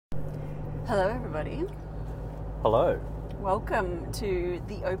Hello, everybody. Hello. Welcome to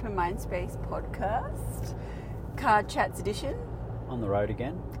the Open Mind Space podcast, Card Chats edition. On the road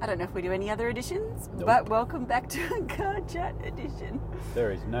again. I don't know if we do any other editions, Nope. but welcome back to Card Chat edition. There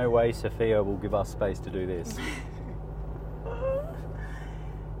is no way Sophia will give us space to do this.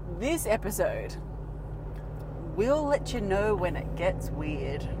 This episode, we'll let you know when it gets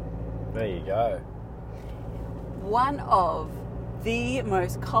weird. There you go. One of the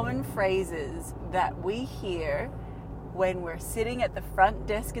most common phrases that we hear when we're sitting at the front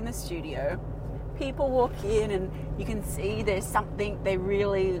desk in the studio. People walk in and you can see there's something they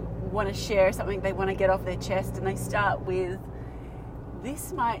really want to share, something they want to get off their chest, and they start with,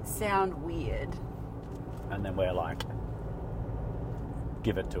 "This might sound weird." And then we're like,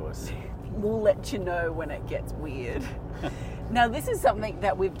 give it to us. We'll let you know when it gets weird. Now, this is something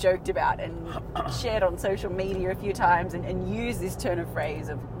that we've joked about and shared on social media a few times and used this turn of phrase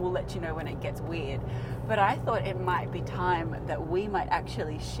of, "we'll let you know when it gets weird." But I thought it might be time that we might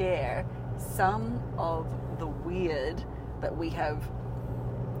actually share some of the weird that we have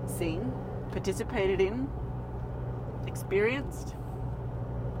seen, participated in, experienced.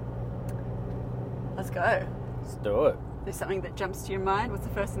 Let's go. Let's do it. There's something that jumps to your mind. What's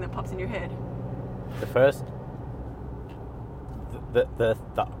the first thing that pops in your head? The first,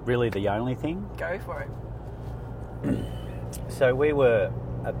 really the only thing. Go for it. So we were,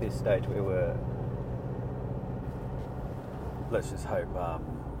 at this stage, let's just hope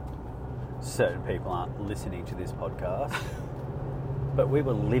certain people aren't listening to this podcast, but we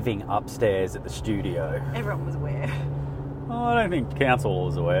were living upstairs at the studio. Everyone was aware. Oh, I don't think council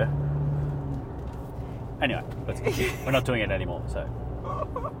was aware. Anyway, let's continue. We're not doing it anymore, so.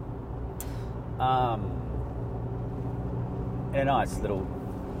 In a nice little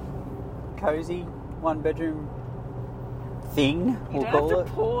cozy one-bedroom thing, we'll You call don't it. have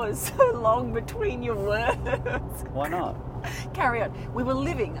to pause so long between your words. Why not? Carry on. We were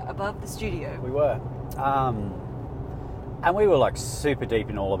living above the studio. We were. And we were like super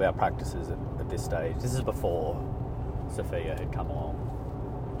deep in all of our practices at this stage. This is before Sophia had come along.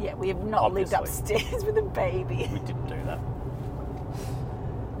 Yeah, we have not lived Obviously. upstairs with a baby. We didn't do that.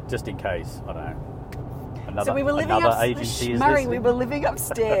 Just in case, I don't know. So we were living another agency is Murray, we listening. were living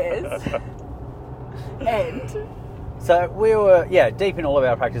upstairs. And So we were, deep in all of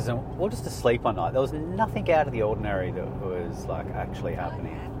our practices, and we were just asleep one night. There was nothing out of the ordinary that was like actually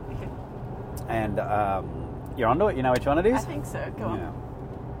happening. Okay. And you're onto it. You know which one it is? I think so. Go on.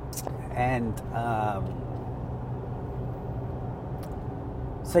 And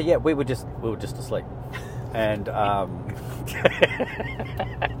we were just asleep, and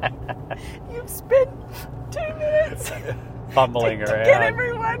You've spent 2 minutes fumbling to around. get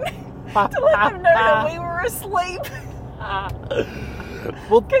everyone to let them know that we were asleep.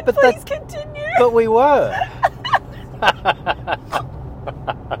 Well, but Please continue. But we were.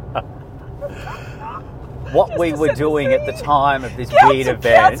 What Just we to were set the doing at the scene. time of this weird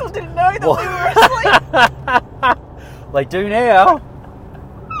event. Council didn't know that we were asleep. They do now.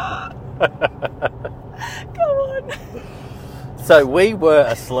 Go on. So we were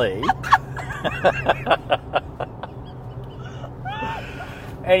asleep.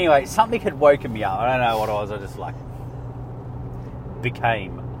 Anyway, something had woken me up. I don't know what it was. I just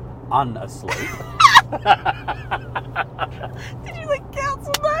became unasleep. Did you let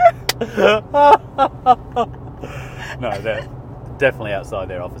council know? No, they're definitely outside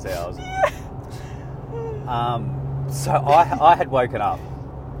their office hours. So I had woken up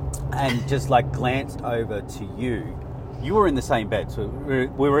and just glanced over to you. You were in the same bed, so we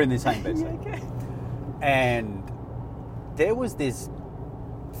were in the same bed. Okay. And there was this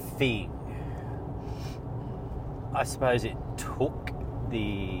thing. I suppose it took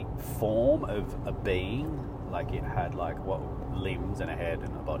the form of a being. Like it had limbs and a head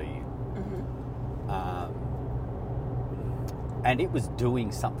and a body. Mm-hmm. And it was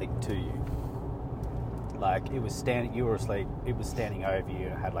doing something to you. Like it was standing, you were asleep, it was standing over you,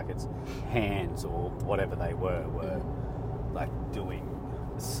 and it had its hands or whatever they were doing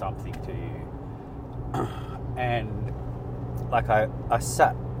something to you. And I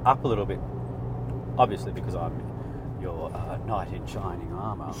sat up a little bit, obviously because I'm your knight in shining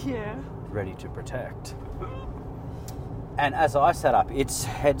armour, Yeah. ready to protect. And as I sat up, its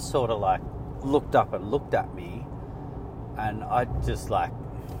head sort of looked up and looked at me, and I just I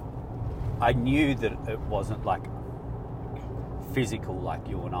knew that it wasn't physical like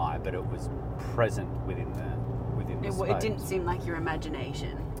you and I, but it was present within the space. It didn't seem like your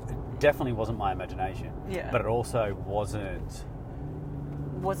imagination. It definitely wasn't my imagination. Yeah. But it also wasn't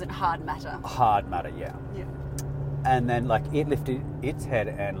hard matter. hard matter, yeah. Yeah. And then it lifted its head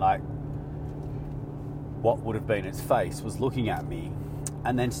and what would have been its face was looking at me,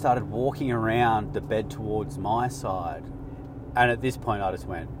 and then started walking around the bed towards my side. And at this point I just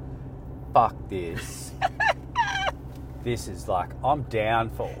went, fuck this. This is like, I'm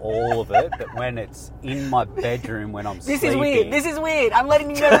down for all of it, but when it's in my bedroom when I'm sleeping... This is weird. I'm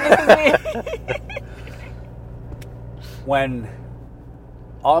letting you know this is weird. When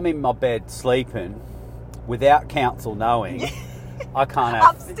I'm in my bed sleeping, without counsel knowing, I can't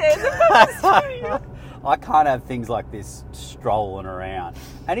have... Upstairs above the studio. I can't have things like this strolling around.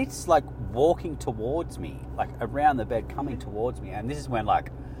 And it's like walking towards me, like around the bed, coming towards me. And this is when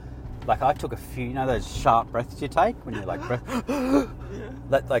like I took a few, you know those sharp breaths you take when you're like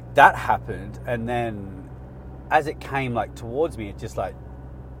like that happened. And then as it came like towards me, it just like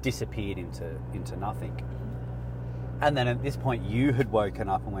disappeared into nothing. And then at this point you had woken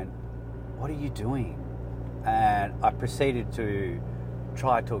up and went, what are you doing? And I proceeded to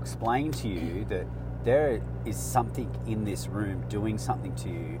try to explain to you that there is something in this room doing something to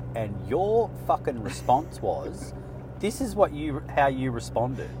you, and your fucking response was, this is how you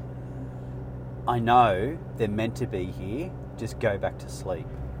responded. I know they're meant to be here, just go back to sleep.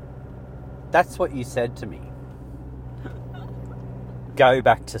 That's what you said to me. Go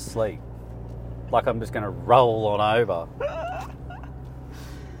back to sleep. Like I'm just going to roll on over.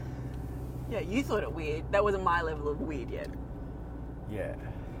 Yeah, you thought it weird. That wasn't my level of weird yet. Yeah.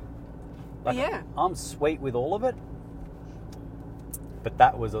 Like, yeah. I'm sweet with all of it, but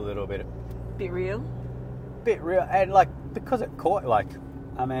that was a little bit real. And like, because it caught, like,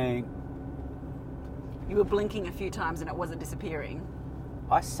 I mean, you were blinking a few times and it wasn't disappearing.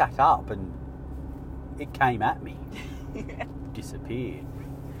 I sat up and it came at me. Disappeared.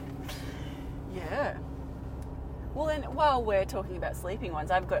 Yeah. Well, then, while we're talking about sleeping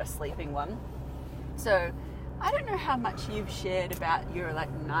ones, I've got a sleeping one. So I don't know how much you've shared about your like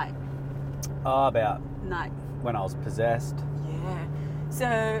night. About night when I was possessed. Yeah.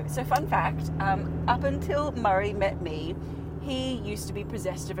 So fun fact, up until Murray met me, he used to be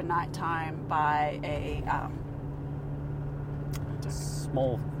possessed of a night time by a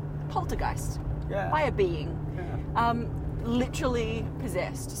small poltergeist. Yeah. By a being. Yeah. Literally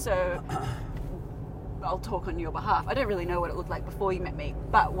possessed. So I'll talk on your behalf. I don't really know what it looked like before you met me,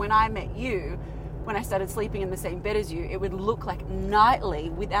 but when I met you, when I started sleeping in the same bed as you, it would look like nightly,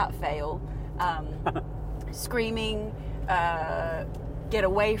 without fail, screaming, get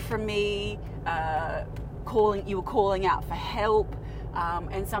away from me, you were calling out for help,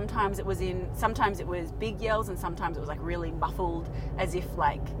 and sometimes it was big yells, and sometimes it was like really muffled, as if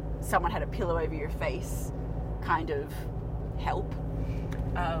like someone had a pillow over your face, kind of help.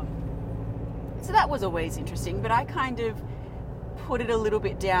 So that was always interesting, but I kind of put it a little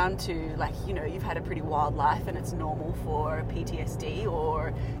bit down to, like, you know, you've had a pretty wild life and it's normal for PTSD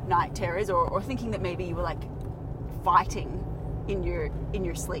or night terrors, or thinking that maybe you were like fighting in your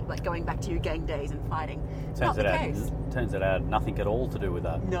sleep, like going back to your gang days and fighting. Turns out it had nothing at all to do with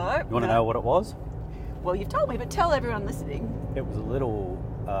that. No. You want to know what it was? Well, you've told me, but tell everyone listening. It was a little...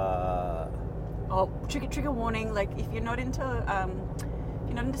 trigger warning, like if you're not into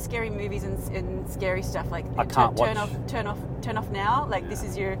scary movies and scary stuff, like I can't turn off now. Like this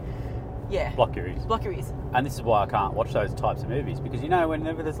is your block your ears. Block your ears. And this is why I can't watch those types of movies, because you know,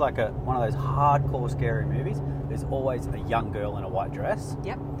 whenever there's like one of those hardcore scary movies, there's always a young girl in a white dress.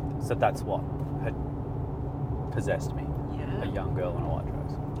 Yep. So that's what had possessed me. Yeah. A young girl in a white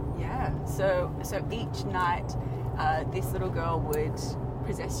dress. Yeah. So each night, this little girl would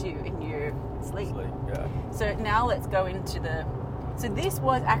possess you in your sleep. Yeah. So now let's go into So this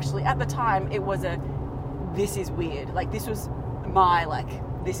was actually, at the time, it was this is weird. Like, this was my,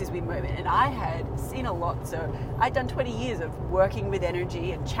 this is weird moment. And I had seen a lot. So I'd done 20 years of working with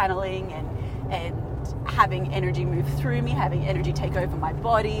energy and channeling and having energy move through me, having energy take over my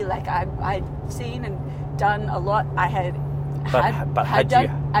body. Like, I'd seen and done a lot. I had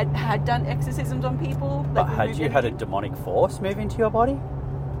done exorcisms on people. But had you had a demonic force move into your body?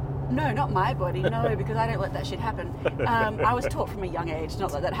 No, not my body. No, because I don't let that shit happen. I was taught from a young age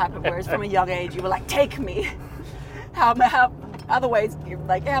not let that happen. Whereas from a young age, you were like, take me. How other ways,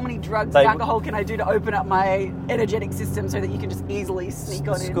 like how many drugs and alcohol can I do to open up my energetic system so that you can just easily sneak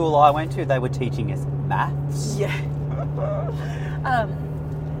on in? The school I went to, they were teaching us maths. Yeah.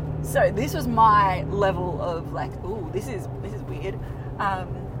 So this was my level of like, ooh, this is weird.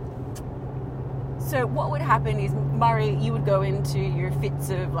 So what would happen is, Murray, you would go into your fits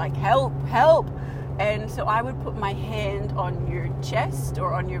of like, help, and so I would put my hand on your chest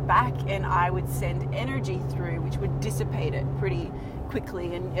or on your back, and I would send energy through, which would dissipate it pretty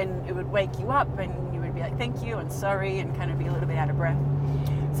quickly, and it would wake you up, and you would be like, thank you and sorry, and kind of be a little bit out of breath.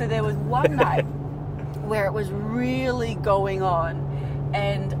 So there was one night where it was really going on,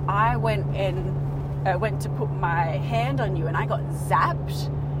 and I went to put my hand on you, and I got zapped,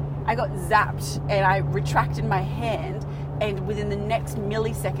 and I retracted my hand, and within the next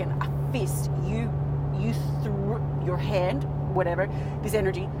millisecond, a fist, you threw your hand, whatever, this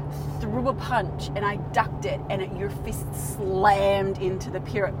energy, threw a punch, and I ducked it, and your fist slammed into the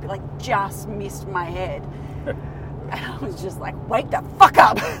pyramid, like just missed my head. And I was just like, wake the fuck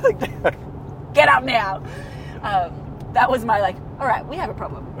up. Get up now. That was my like, all right, we have a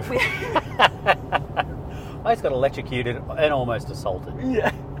problem. I just got electrocuted and almost assaulted.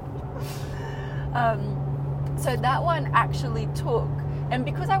 Yeah. So that one actually took, and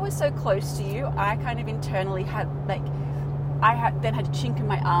because I was so close to you, I kind of internally had like, then had a chink in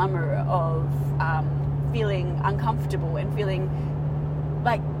my armor of feeling uncomfortable and feeling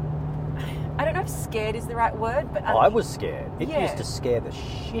like, I don't know if scared is the right word, but I was scared. It yeah. used to scare the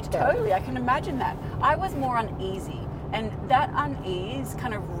shit out of me. Totally, I can imagine that. I was more uneasy, and that unease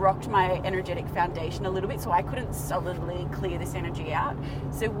kind of rocked my energetic foundation a little bit, so I couldn't solidly clear this energy out.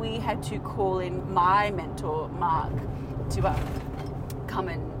 So we had to call in my mentor, Mark, to come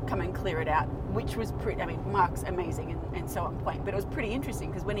and clear it out, which was pretty, I mean, Mark's amazing and so on point, but it was pretty interesting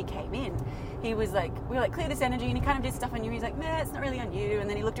because when he came in, he was like, we were like, clear this energy, and he kind of did stuff on you. He's like, nah, it's not really on you. And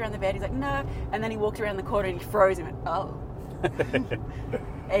then he looked around the bed, he's like, no. And then he walked around the corner and he froze and went, oh.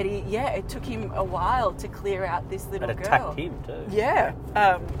 And it took him a while to clear out this little girl. It attacked him too. Yeah.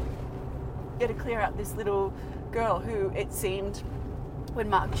 He had to clear out this little girl who it seemed, when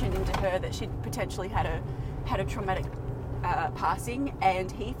Mark tuned into her, that she'd potentially had a traumatic passing,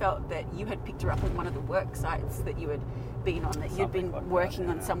 and he felt that you had picked her up on one of the work sites that you had been on, that you'd been working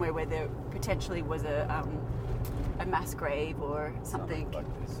on somewhere where there potentially was a mass grave or something like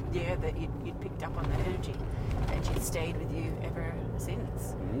this. Yeah, that you'd picked up on the energy, and she'd stayed with you ever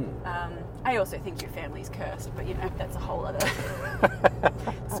since. I also think your family's cursed, but you know, that's a whole other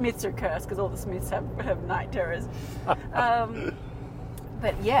Smiths are cursed because all the Smiths have night terrors.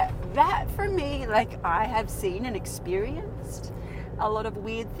 But yeah, that for me, like, I have seen and experienced a lot of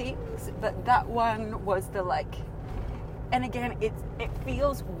weird things, but that one was the like, and again, it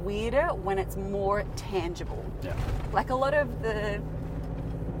feels weirder when it's more tangible. Yeah. Like a lot of the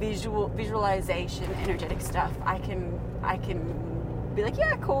visualization, energetic stuff, I can be like,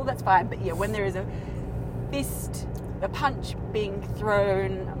 yeah, cool, that's fine. But yeah, when there is a punch being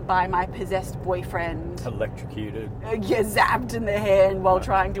thrown by my possessed boyfriend, Electrocuted. Zapped in the hand while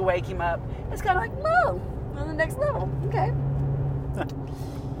trying to wake him up, it's kind of like, whoa, on the next level. Okay.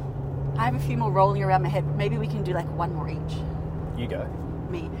 I have a few more rolling around my head, but maybe we can do like one more each. You go.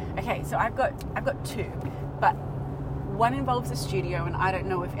 Me. Okay, so I've got two, but one involves the studio, and I don't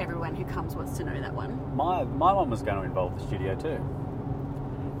know if everyone who comes wants to know that one. My one was going to involve the studio too.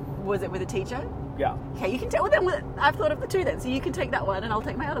 Was it with a teacher? Yeah. Okay, you can tell them. I've thought of the two then, so you can take that one, and I'll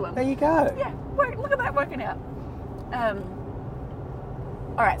take my other one. There you go. Yeah, look at that working out.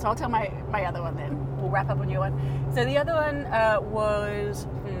 All right, so I'll tell my other one then. We'll wrap up on your one. So the other one was,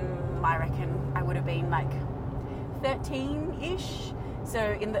 I reckon I would have been like 13-ish. So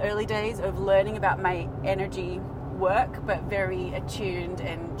in the early days of learning about my energy work, but very attuned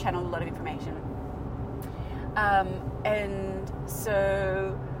and channeled a lot of information. And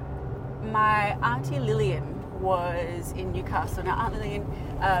so my Auntie Lillian was in Newcastle. Now, Aunt Lillian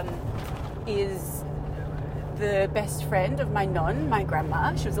is the best friend of my non, my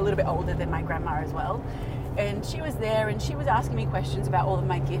grandma. She was a little bit older than my grandma as well. And she was there, and she was asking me questions about all of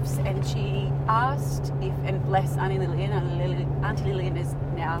my gifts, and she asked if, and bless Auntie Lillian, Auntie Lillian is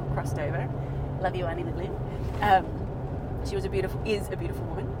now crossed over. Love you, Auntie Lillian. She is a beautiful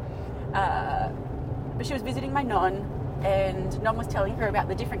woman. But she was visiting my non, and non was telling her about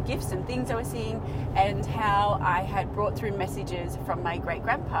the different gifts and things I was seeing, and how I had brought through messages from my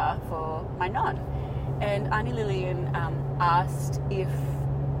great-grandpa for my non. And Auntie Lillian asked if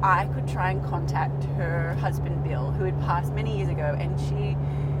I could try and contact her husband Bill, who had passed many years ago, and she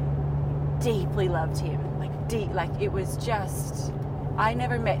deeply loved him. It was just, I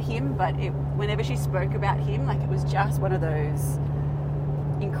never met him, but whenever she spoke about him, like, it was just one of those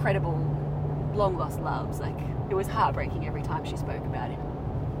incredible long lost loves. Like, it was heartbreaking every time she spoke about him.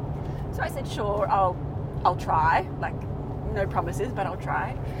 So I said, sure, I'll try. Like, no promises, but I'll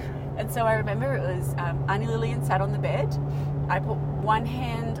try. And so I remember it was Auntie Lillian sat on the bed. I put one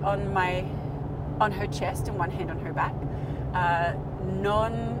hand on her chest and one hand on her back.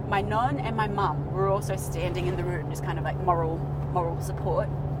 My non and my mum were also standing in the room, just kind of like moral support.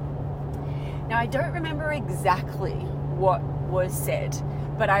 Now, I don't remember exactly what was said,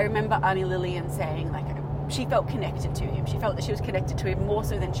 but I remember Auntie Lillian saying, like, she felt connected to him. She felt that she was connected to him more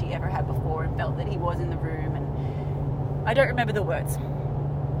so than she ever had before, and felt that he was in the room. And I don't remember the words,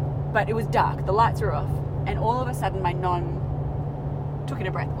 but it was dark. The lights were off, and all of a sudden, my non took in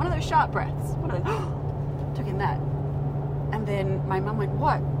a breath. One of those sharp breaths. One of those, took in that. And then my mum went,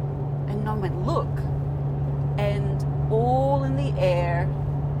 what? And non went, look. And all in the air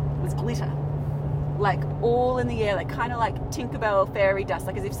was glitter. Like all in the air, like kind of like Tinkerbell fairy dust,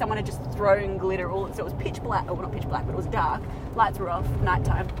 like as if someone had just thrown glitter all. So it was pitch black, well not pitch black, but it was dark. Lights were off,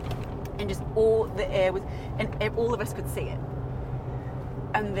 nighttime, and just all the air was, and all of us could see it.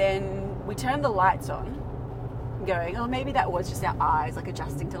 And then we turned the lights on, going, oh, maybe that was just our eyes, like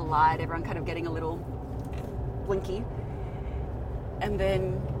adjusting to the light. Everyone kind of getting a little blinky. And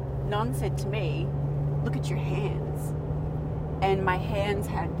then Non said to me, look at your hands. And my hands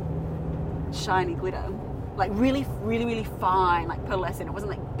had shiny glitter, like really, really, really fine, like pearlescent. It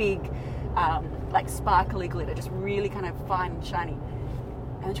wasn't like big, like sparkly glitter, just really kind of fine and shiny.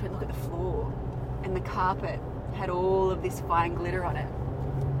 And then she went, look at the floor, and the carpet had all of this fine glitter on it.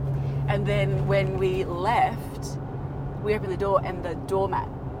 And then when we left, we opened the door, and the doormat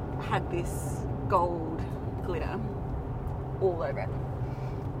had this gold glitter all over it.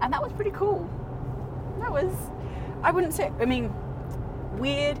 And that was pretty cool. That was, I wouldn't say, I mean,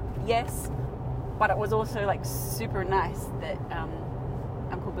 weird, yes, but it was also like super nice that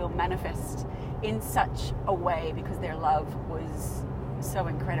Uncle Bill manifest in such a way, because their love was so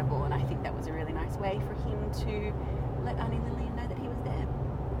incredible, and I think that was a really nice way for him to let Auntie Lillian know that he was there.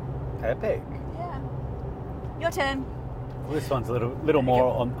 Epic. Yeah. Your turn. Well, this one's a little more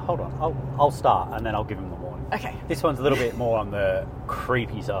on. Hold on, I'll start and then I'll give him the warning. Okay. This one's a little bit more on the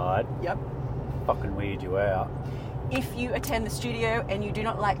creepy side. Yep. Fucking weird you out. If you attend the studio and you do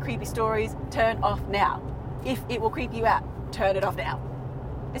not like creepy stories, turn off now. If it will creep you out, turn it off now.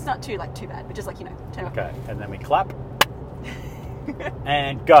 It's not too bad, but just turn it off. Okay, and then we clap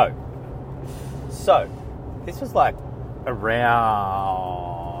and go. So, this was like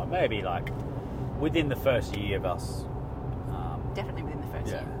around maybe like within the first year of us. Definitely within the first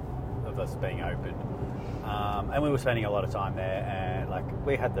year. Of us being open. And we were spending a lot of time there, and like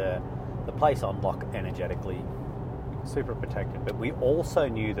we had the place on lock energetically, super protected, but we also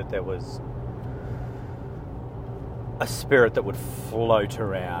knew that there was a spirit that would float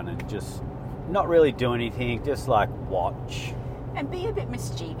around and just not really do anything, just like watch. And be a bit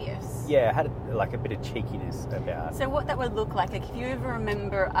mischievous. Yeah, had like a bit of cheekiness about. So what that would look like if you ever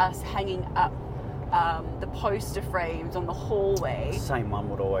remember us hanging up the poster frames on the hallway. The same one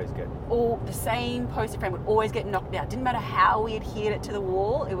would always get... The same poster frame would always get knocked down. Didn't matter how we adhered it to the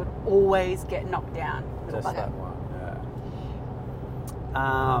wall, it would always get knocked down. Just that one,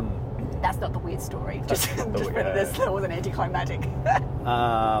 yeah. That's not the weird story. Just that wasn't anticlimactic.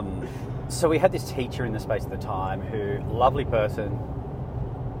 So we had this teacher in the space at the time who, lovely person,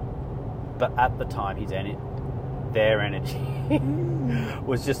 but at the time their energy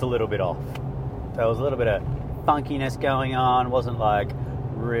was just a little bit off. There was a little bit of funkiness going on. Wasn't like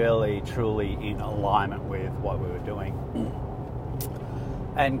really truly in alignment with what we were doing.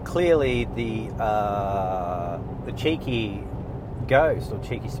 And clearly the cheeky ghost or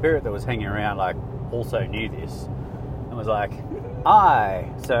cheeky spirit that was hanging around like also knew this and was like,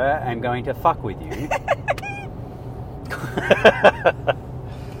 I, sir, am going to fuck with you.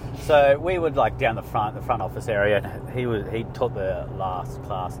 So we would like down the front office area. He taught the last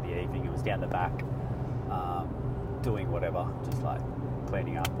class of the evening. It was down the back, doing whatever, just like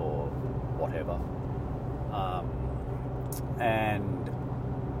cleaning up or whatever. And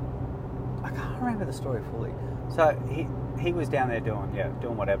I can't remember the story fully. So he was down there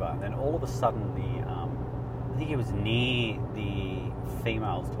doing whatever, and then all of a sudden I think he was near the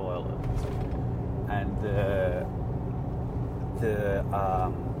female's toilet, and the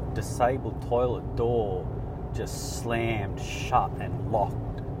disabled toilet door just slammed shut and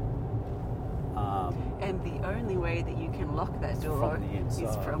locked. And the only way that you can lock that door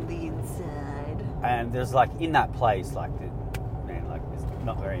is from the inside. And there's like in that place, like there's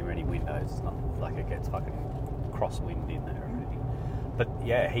not very many windows. It's not like it gets fucking crosswind in there or anything. But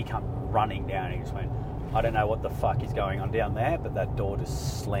yeah, he come running down and he just went, I don't know what the fuck is going on down there, but that door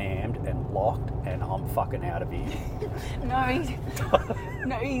just slammed and locked, and I'm fucking out of here.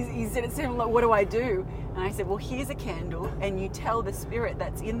 He said it to him, like, what do I do? And I said, well, here's a candle, and you tell the spirit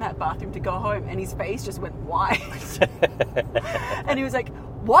that's in that bathroom to go home. And his face just went white. And he was like,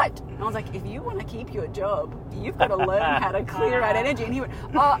 what? And I was like, if you want to keep your job, you've got to learn how to clear out energy. And he went,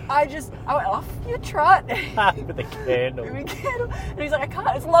 I went, off your trot. With the candle. And he's like, I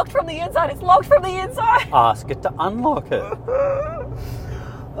can't, it's locked from the inside. It's locked from the inside. Ask it to unlock it.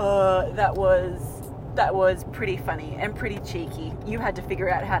 That was that was pretty funny and pretty cheeky. You had to figure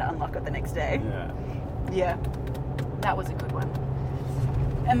out how to unlock it the next day. Yeah, that was a good one.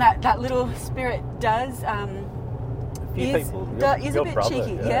 And that little spirit does is a bit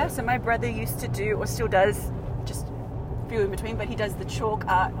cheeky. Yeah. So my brother used to do, or still does, just few in between, but he does the chalk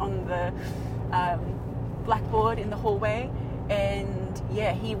art on the blackboard in the hallway. And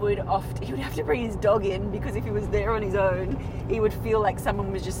yeah, he would have to bring his dog in, because if he was there on his own, he would feel like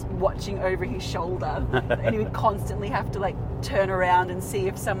someone was just watching over his shoulder, and he would constantly have to like turn around and see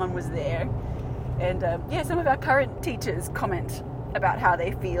if someone was there. And some of our current teachers comment about how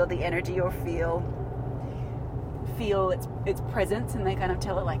they feel the energy, or feel its presence, and they kind of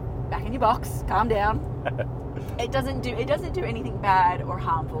tell it like, back in your box, calm down. It doesn't do anything bad or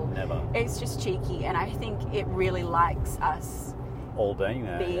harmful. Never. It's just cheeky, and I think it really likes us all being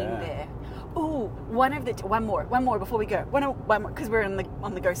there. There. Ooh, one more before we go. One more, because we're on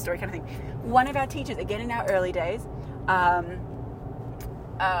the ghost story kind of thing. One of our teachers, again in our early days,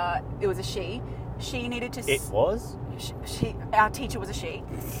 it was a she. She needed to. It was. Our teacher was a she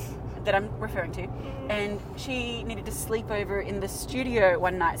that I'm referring to, and she needed to sleep over in the studio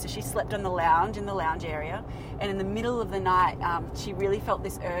one night. So she slept on the lounge, in the lounge area, and in the middle of the night, she really felt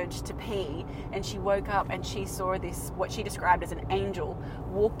this urge to pee, and she woke up and she saw this, what she described as an angel,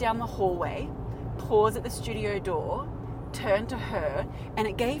 walk down the hallway, pause at the studio door, turn to her, and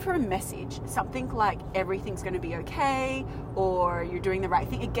it gave her a message, something like everything's going to be okay, or you're doing the right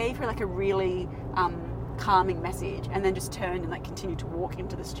thing. It gave her like a really calming message, and then just turned and like continued to walk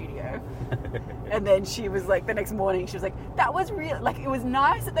into the studio. And then she was like, the next morning she was like, that was real, like it was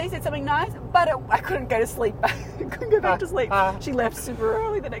nice that they said something nice, but I couldn't go to sleep. I couldn't go back to sleep. She left super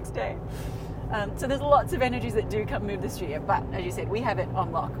early the next day. So there's lots of energies that do come move the studio, but as you said, we have it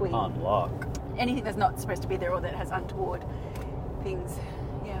on lock. Anything that's not supposed to be there, or that has untoward things.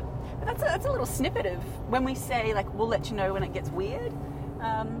 Yeah, but that's a little snippet of when we say like, we'll let you know when it gets weird.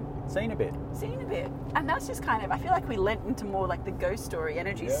 Seen a bit. And that's just kind of, I feel like we lent into more like the ghost story,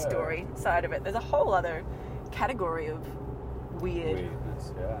 energy story side of it. There's a whole other category of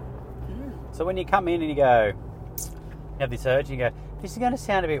weirdness. So when you come in and you go, you have this urge, you go, this is going to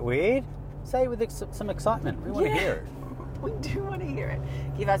sound a bit weird, say it with some excitement. We want to hear it. We do want to hear it.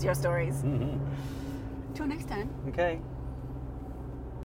 Give us your stories. Mm-hmm. Till next time. Okay.